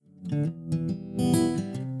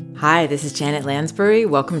Hi, this is Janet Lansbury.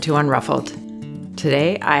 Welcome to Unruffled.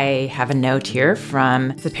 Today I have a note here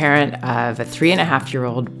from the parent of a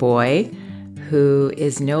 3.5-year-old boy who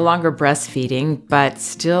is no longer breastfeeding, but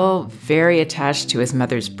still very attached to his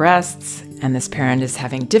mother's breasts, and this parent is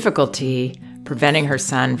having difficulty preventing her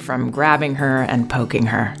son from grabbing her and poking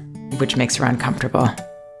her, which makes her uncomfortable.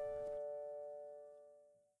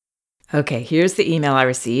 Okay, here's the email I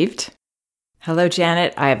received. Hello,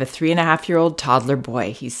 Janet. I have a 3.5-year-old toddler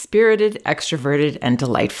boy. He's spirited, extroverted, and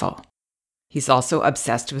delightful. He's also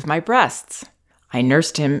obsessed with my breasts. I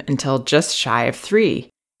nursed him until just shy of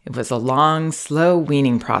 3. It was a long, slow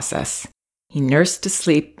weaning process. He nursed to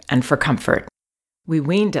sleep and for comfort. We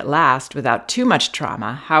weaned at last without too much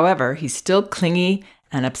trauma. However, he's still clingy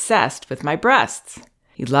and obsessed with my breasts.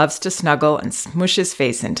 He loves to snuggle and smush his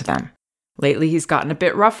face into them. Lately, he's gotten a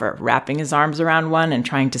bit rougher, wrapping his arms around one and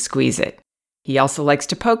trying to squeeze it. He also likes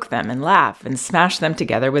to poke them and laugh and smash them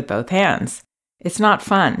together with both hands. It's not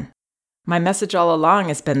fun. My message all along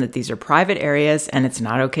has been that these are private areas and it's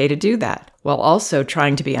not okay to do that, while also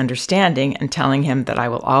trying to be understanding and telling him that I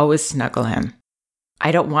will always snuggle him.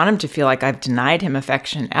 I don't want him to feel like I've denied him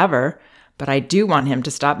affection ever, but I do want him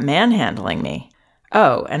to stop manhandling me.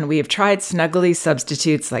 Oh, and we have tried snuggly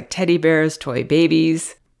substitutes like teddy bears, toy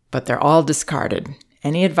babies, but they're all discarded.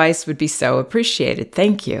 Any advice would be so appreciated.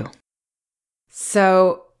 Thank you.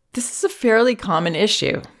 So this is a fairly common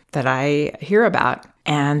issue that I hear about.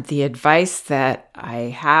 And the advice that I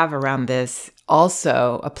have around this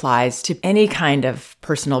also applies to any kind of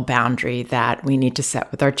personal boundary that we need to set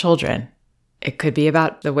with our children. It could be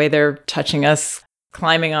about the way they're touching us,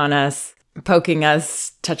 climbing on us, poking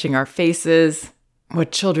us, touching our faces.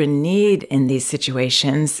 What children need in these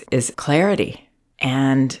situations is clarity.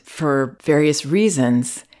 And for various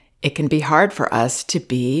reasons, it can be hard for us to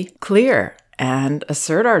be clear and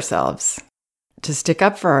assert ourselves, to stick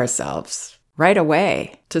up for ourselves right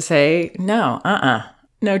away, to say, no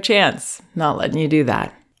chance, not letting you do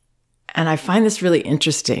that. And I find this really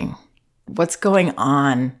interesting. What's going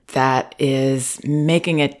on that is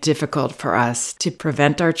making it difficult for us to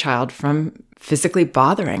prevent our child from physically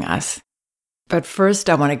bothering us? But first,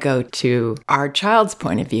 I want to go to our child's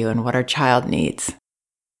point of view and what our child needs.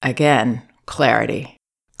 Again, clarity.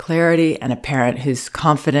 Clarity and a parent who's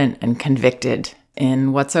confident and convicted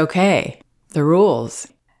in what's okay, the rules.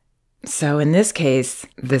 So in this case,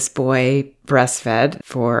 this boy breastfed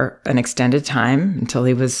for an extended time until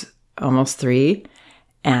he was almost 3.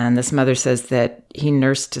 And this mother says that he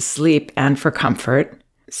nursed to sleep and for comfort.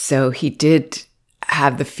 So he did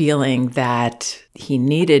have the feeling that he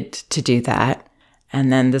needed to do that.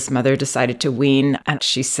 And then this mother decided to wean, and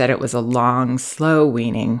she said it was a long, slow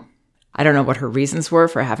weaning. I don't know what her reasons were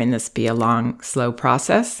for having this be a long, slow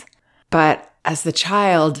process. But as the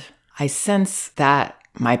child, I sense that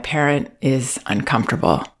my parent is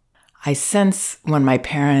uncomfortable. I sense when my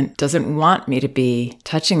parent doesn't want me to be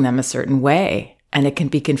touching them a certain way. And it can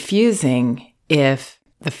be confusing if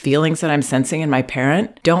the feelings that I'm sensing in my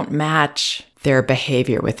parent don't match their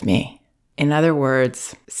behavior with me. In other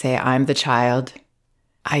words, say I'm the child.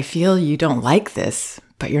 I feel you don't like this,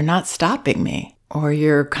 but you're not stopping me. Or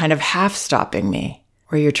you're kind of half stopping me.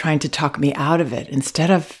 Or you're trying to talk me out of it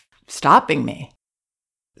instead of stopping me.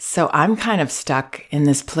 So I'm kind of stuck in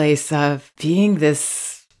this place of being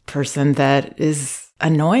this person that is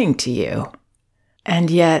annoying to you. And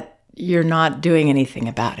yet you're not doing anything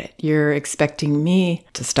about it. You're expecting me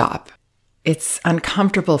to stop. It's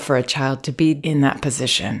uncomfortable for a child to be in that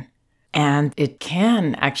position. And it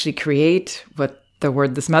can actually create what the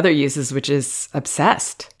word this mother uses, which is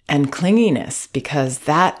obsessed. And clinginess, because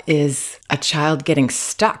that is a child getting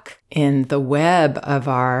stuck in the web of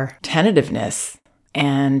our tentativeness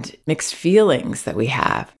and mixed feelings that we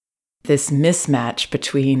have. This mismatch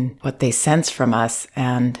between what they sense from us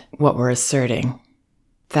and what we're asserting.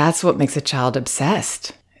 That's what makes a child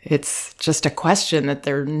obsessed. It's just a question that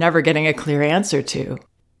they're never getting a clear answer to.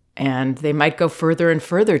 And they might go further and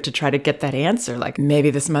further to try to get that answer. Like maybe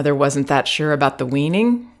this mother wasn't that sure about the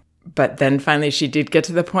weaning. But then finally she did get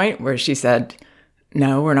to the point where she said,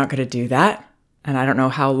 no, we're not going to do that. And I don't know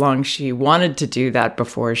how long she wanted to do that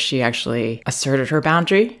before she actually asserted her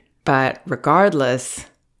boundary. But regardless,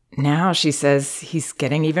 now she says he's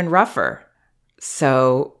getting even rougher.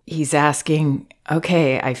 So he's asking,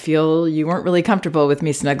 okay, I feel you weren't really comfortable with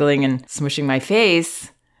me snuggling and smushing my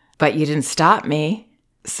face, but you didn't stop me.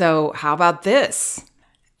 So how about this?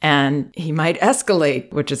 And he might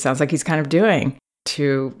escalate, which it sounds like he's kind of doing,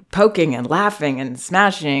 to poking and laughing and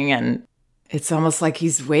smashing. And it's almost like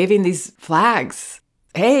he's waving these flags.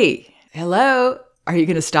 Hey, hello, are you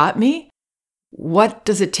going to stop me? What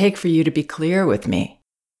does it take for you to be clear with me?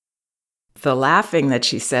 The laughing that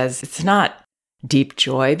she says, it's not deep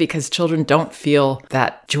joy because children don't feel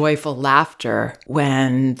that joyful laughter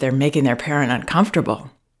when they're making their parent uncomfortable.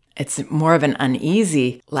 It's more of an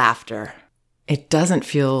uneasy laughter. It doesn't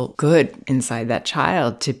feel good inside that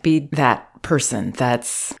child to be that person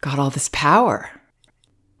that's got all this power.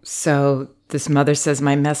 So this mother says,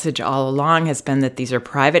 my message all along has been that these are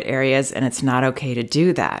private areas and it's not okay to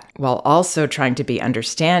do that, while also trying to be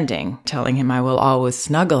understanding, telling him I will always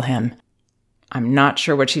snuggle him. I'm not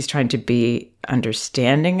sure what she's trying to be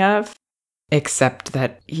understanding of, except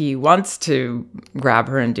that he wants to grab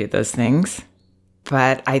her and do those things.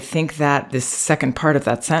 But I think that this second part of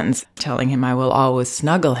that sentence, telling him I will always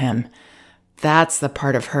snuggle him, that's the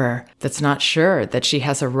part of her that's not sure that she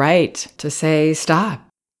has a right to say, stop.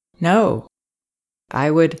 No. I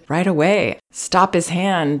would right away stop his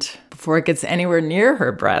hand before it gets anywhere near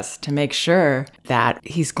her breast to make sure that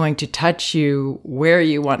he's going to touch you where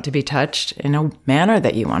you want to be touched in a manner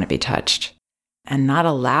that you want to be touched, and not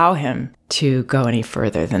allow him to go any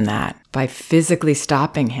further than that. By physically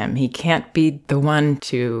stopping him, he can't be the one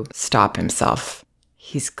to stop himself.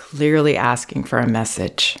 He's clearly asking for a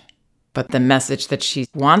message, but the message that she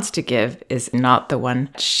wants to give is not the one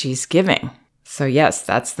she's giving. So yes,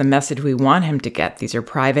 that's the message we want him to get. These are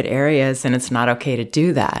private areas and it's not okay to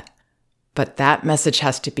do that. But that message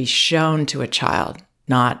has to be shown to a child,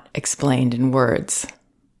 not explained in words.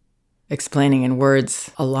 Explaining in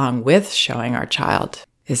words along with showing our child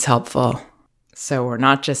is helpful. So we're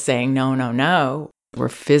not just saying no, no, no. We're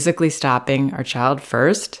physically stopping our child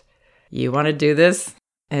first. You want to do this?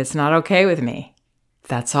 It's not okay with me.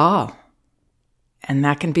 That's all. And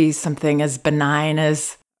that can be something as benign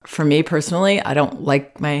as, for me personally, I don't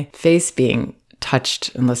like my face being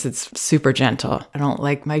touched unless it's super gentle. I don't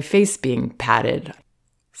like my face being patted.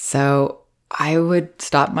 So I would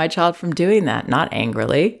stop my child from doing that, not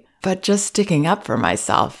angrily, but just sticking up for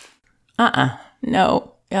myself.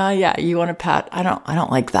 No. Yeah, you want to pat? I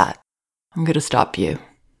don't like that. I'm going to stop you.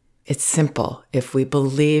 It's simple. If we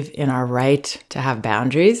believe in our right to have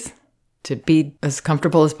boundaries, to be as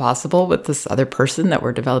comfortable as possible with this other person that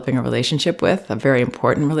we're developing a relationship with, a very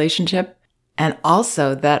important relationship, and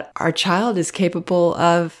also that our child is capable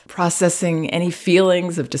of processing any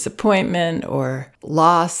feelings of disappointment or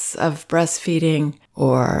loss of breastfeeding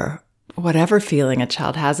or whatever feeling a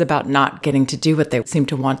child has about not getting to do what they seem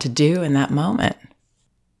to want to do in that moment.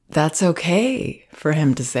 That's okay for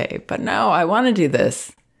him to say, but no, I want to do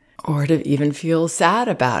this, or to even feel sad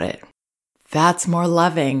about it. That's more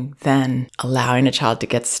loving than allowing a child to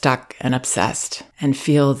get stuck and obsessed and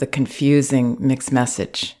feel the confusing mixed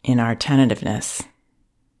message in our tentativeness.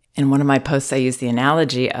 In one of my posts, I use the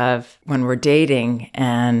analogy of when we're dating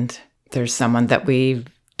and there's someone that we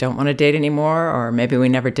don't want to date anymore, or maybe we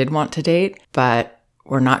never did want to date, but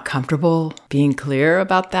we're not comfortable being clear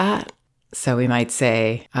about that. So we might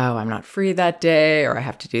say, oh, I'm not free that day, or I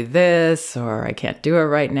have to do this, or I can't do it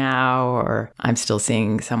right now, or I'm still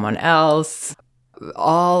seeing someone else.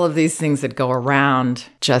 All of these things that go around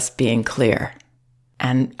just being clear.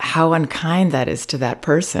 And how unkind that is to that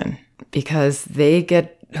person, because they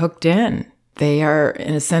get hooked in. They are,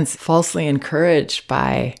 in a sense, falsely encouraged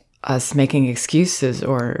by us making excuses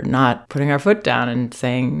or not putting our foot down and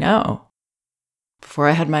saying no. Before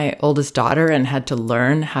I had my oldest daughter and had to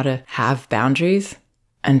learn how to have boundaries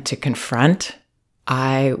and to confront,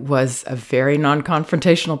 I was a very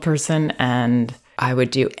non-confrontational person, and I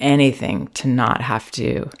would do anything to not have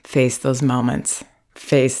to face those moments,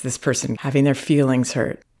 face this person having their feelings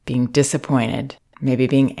hurt, being disappointed, maybe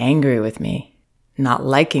being angry with me, not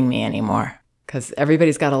liking me anymore, because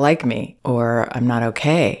everybody's got to like me, or I'm not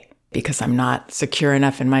okay because I'm not secure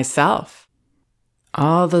enough in myself.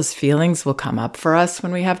 All those feelings will come up for us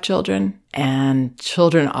when we have children, and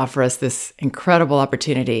children offer us this incredible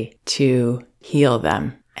opportunity to heal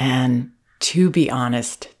them and to be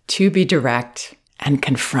honest, to be direct and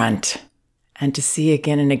confront, and to see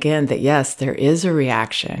again and again that yes, there is a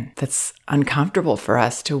reaction that's uncomfortable for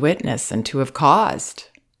us to witness and to have caused.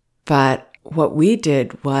 But what we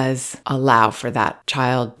did was allow for that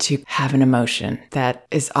child to have an emotion that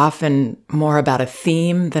is often more about a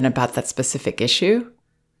theme than about that specific issue.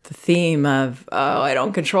 The theme of, oh, I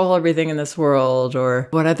don't control everything in this world, or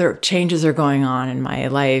what other changes are going on in my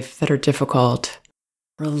life that are difficult.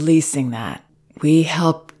 Releasing that. We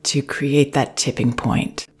help to create that tipping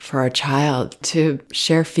point for our child to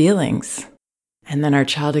share feelings. And then our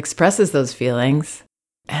child expresses those feelings,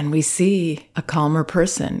 and we see a calmer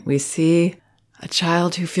person. We see a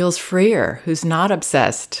child who feels freer, who's not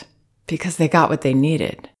obsessed because they got what they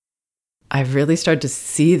needed. I've really started to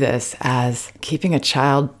see this as keeping a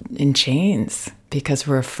child in chains because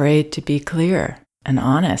we're afraid to be clear and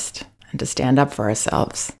honest and to stand up for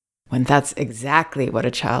ourselves, when that's exactly what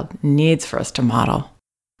a child needs for us to model.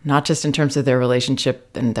 Not just in terms of their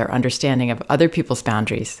relationship and their understanding of other people's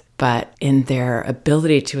boundaries, but in their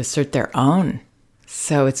ability to assert their own.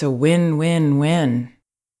 So it's a win-win-win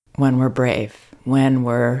when we're brave, when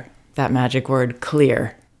we're, that magic word,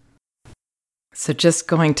 clear. So just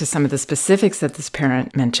going to some of the specifics that this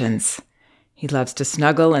parent mentions. He loves to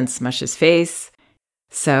snuggle and smush his face.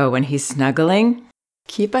 So when he's snuggling,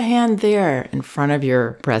 keep a hand there in front of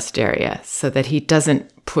your breast area so that he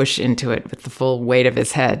doesn't push into it with the full weight of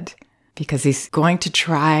his head, because he's going to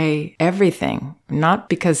try everything, not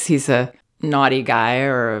because he's a naughty guy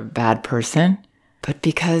or a bad person, but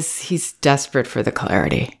because he's desperate for the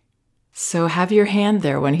clarity. So have your hand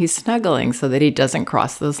there when he's snuggling so that he doesn't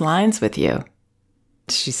cross those lines with you.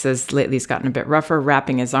 She says lately he's gotten a bit rougher,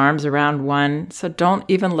 wrapping his arms around one, so don't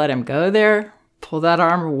even let him go there. Pull that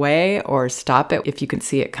arm away or stop it if you can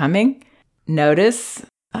see it coming. Notice,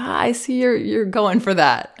 I see you're going for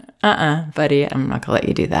that. Buddy, I'm not gonna let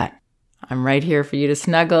you do that. I'm right here for you to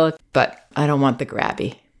snuggle, but I don't want the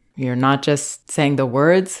grabby. You're not just saying the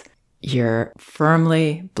words, you're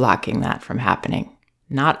firmly blocking that from happening.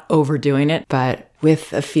 Not overdoing it, but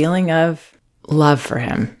with a feeling of love for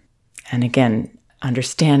him. And again,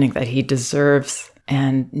 understanding that he deserves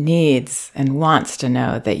and needs and wants to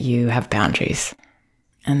know that you have boundaries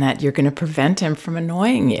and that you're going to prevent him from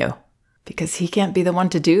annoying you because he can't be the one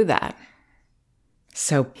to do that.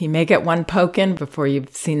 So he may get one poke in before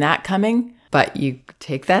you've seen that coming, but you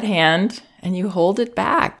take that hand and you hold it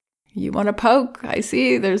back. You want to poke. I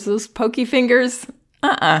see there's those pokey fingers.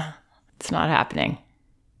 It's not happening.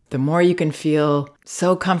 The more you can feel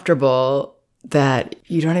so comfortable that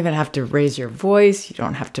you don't even have to raise your voice, you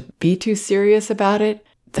don't have to be too serious about it,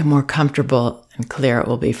 the more comfortable and clear it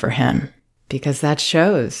will be for him. Because that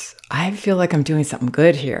shows, I feel like I'm doing something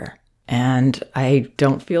good here. And I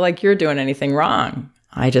don't feel like you're doing anything wrong.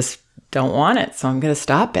 I just don't want it, so I'm going to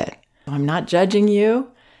stop it. I'm not judging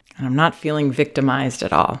you, and I'm not feeling victimized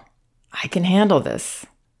at all. I can handle this.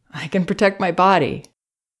 I can protect my body.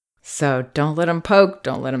 So don't let him poke,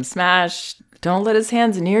 don't let him smash, don't let his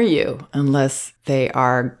hands near you unless they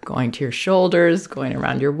are going to your shoulders, going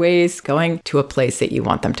around your waist, going to a place that you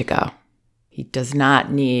want them to go. He does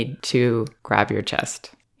not need to grab your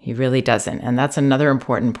chest. He really doesn't. And that's another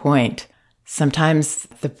important point. Sometimes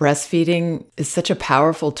the breastfeeding is such a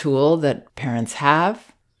powerful tool that parents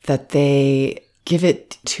have that they give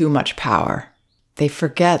it too much power. They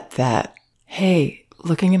forget that, hey,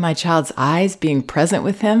 looking in my child's eyes, being present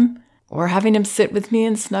with him, or having him sit with me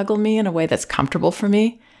and snuggle me in a way that's comfortable for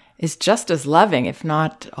me is just as loving, if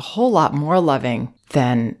not a whole lot more loving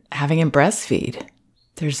than having him breastfeed.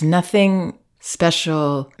 There's nothing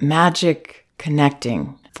special, magic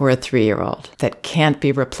connecting for a 3-year-old that can't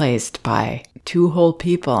be replaced by two whole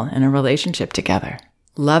people in a relationship together.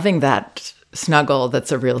 Loving that snuggle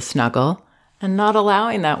that's a real snuggle and not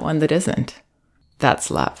allowing that one that isn't.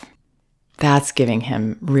 That's love. That's giving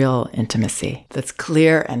him real intimacy that's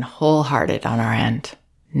clear and wholehearted on our end,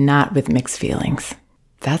 not with mixed feelings.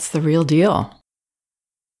 That's the real deal.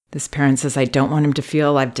 This parent says, I don't want him to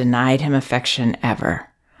feel I've denied him affection ever.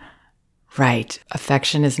 Right.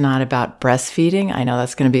 Affection is not about breastfeeding. I know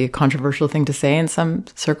that's going to be a controversial thing to say in some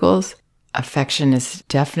circles. Affection is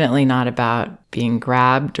definitely not about being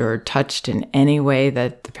grabbed or touched in any way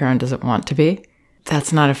that the parent doesn't want to be.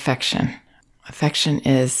 That's not affection. Affection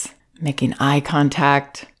is making eye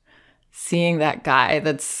contact, seeing that guy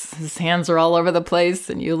that's his hands are all over the place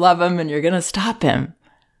and you love him and you're going to stop him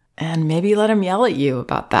and maybe let him yell at you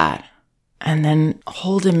about that. And then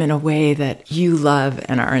hold him in a way that you love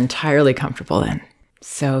and are entirely comfortable in.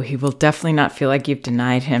 So he will definitely not feel like you've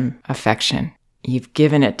denied him affection. You've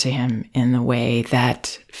given it to him in the way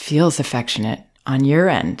that feels affectionate on your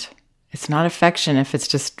end. It's not affection if it's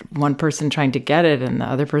just one person trying to get it and the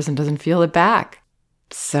other person doesn't feel it back.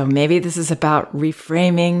 So maybe this is about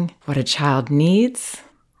reframing what a child needs,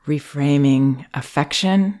 reframing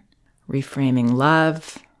affection, reframing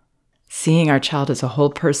love, seeing our child as a whole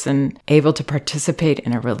person able to participate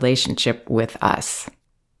in a relationship with us.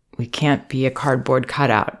 We can't be a cardboard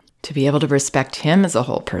cutout. To be able to respect him as a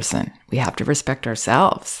whole person, we have to respect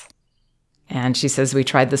ourselves. And she says we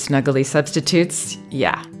tried the snuggly substitutes.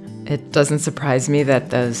 Yeah, it doesn't surprise me that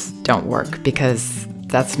those don't work because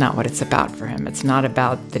that's not what it's about for him. It's not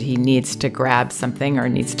about that he needs to grab something or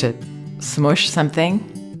needs to smush something.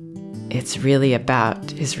 It's really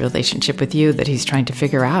about his relationship with you that he's trying to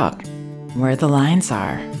figure out where the lines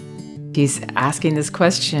are. He's asking this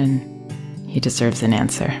question, He deserves an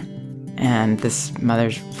answer. And this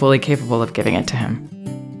mother's fully capable of giving it to him.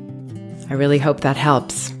 I really hope that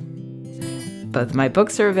helps. Both my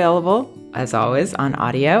books are available, as always, on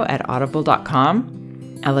audio at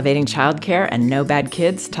audible.com. Elevating Childcare and No Bad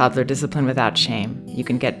Kids, Toddler Discipline Without Shame. You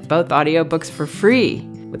can get both audiobooks for free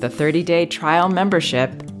with a 30-day trial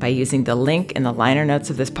membership by using the link in the liner notes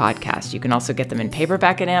of this podcast. You can also get them in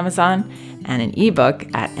paperback at Amazon and an ebook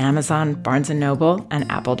at Amazon, Barnes & Noble, and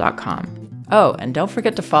Apple.com. Oh, and don't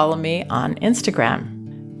forget to follow me on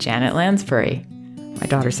Instagram, Janet Lansbury. My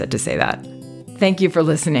daughter said to say that. Thank you for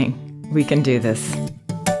listening. We can do this.